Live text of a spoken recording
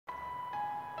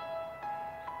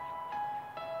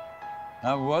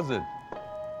How was it?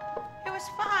 It was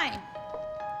fine.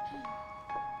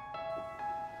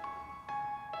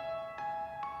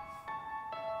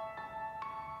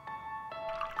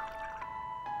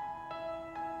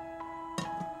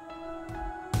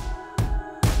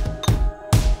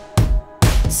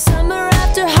 Summer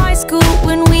after high school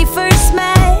when we first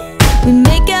met, we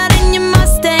make out in your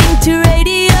Mustang to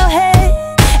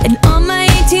Radiohead. And on my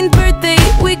 18th birthday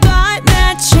we got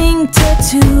matching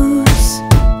tattoos.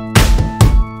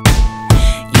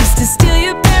 Used to steal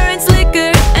your parents'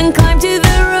 liquor and climb to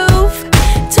the roof.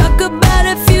 Talk about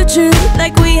a future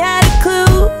like we had a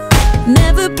clue.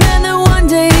 Never planned that one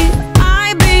day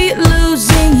I'd be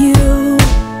losing you.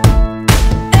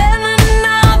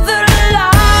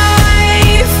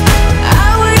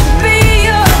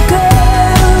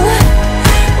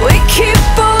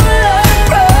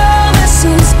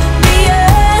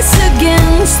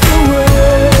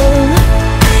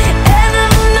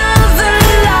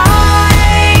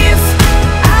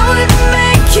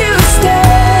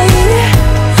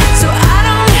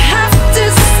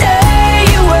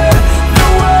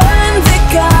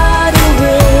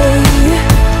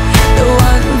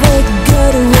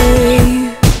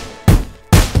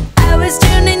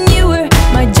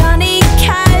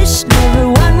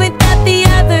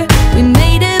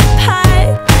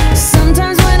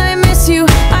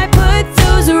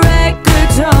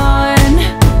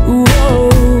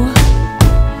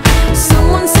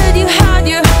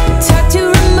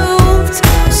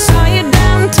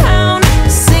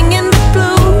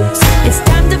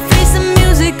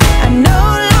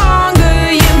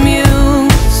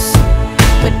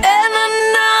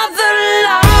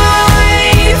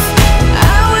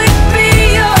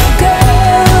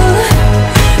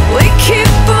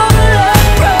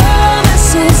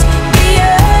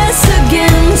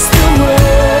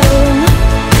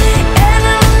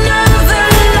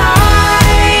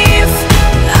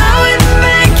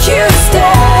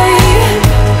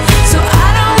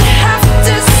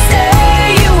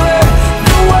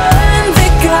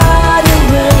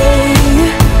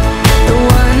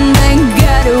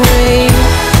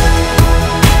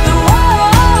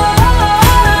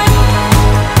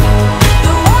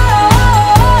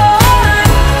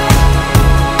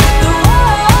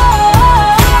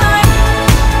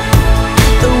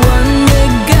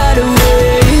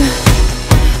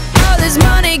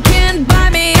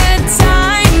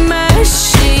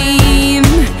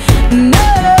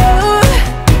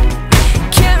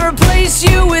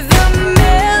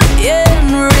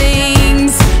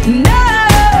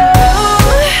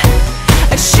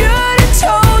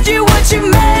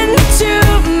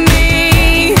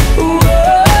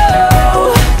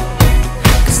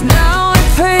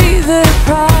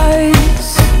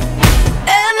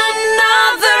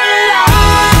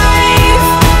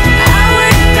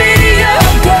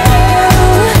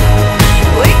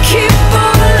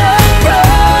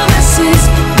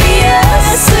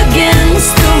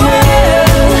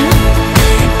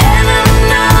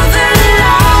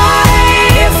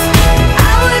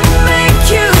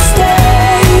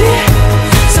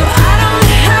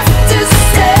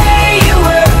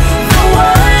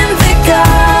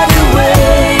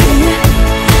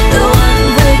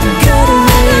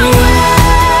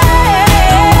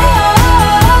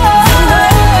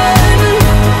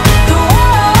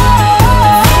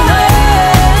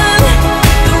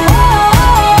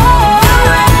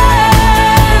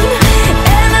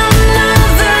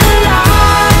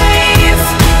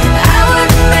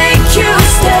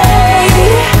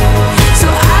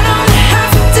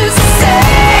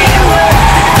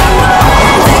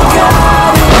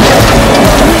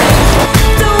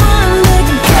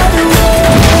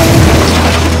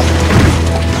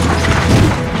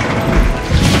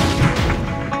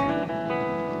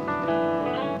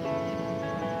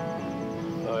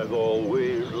 I've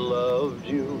always loved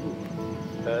you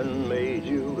and made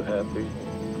you happy,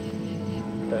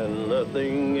 and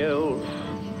nothing else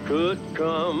could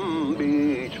come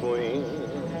between.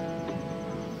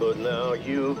 But now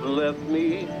you've left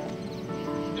me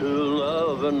to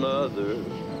love another.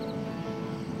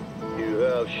 You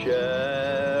have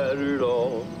shattered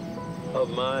all of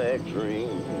my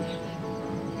dreams.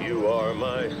 You are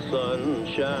my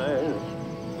sunshine,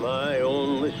 my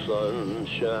only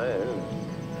sunshine.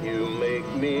 You make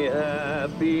me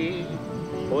happy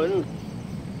when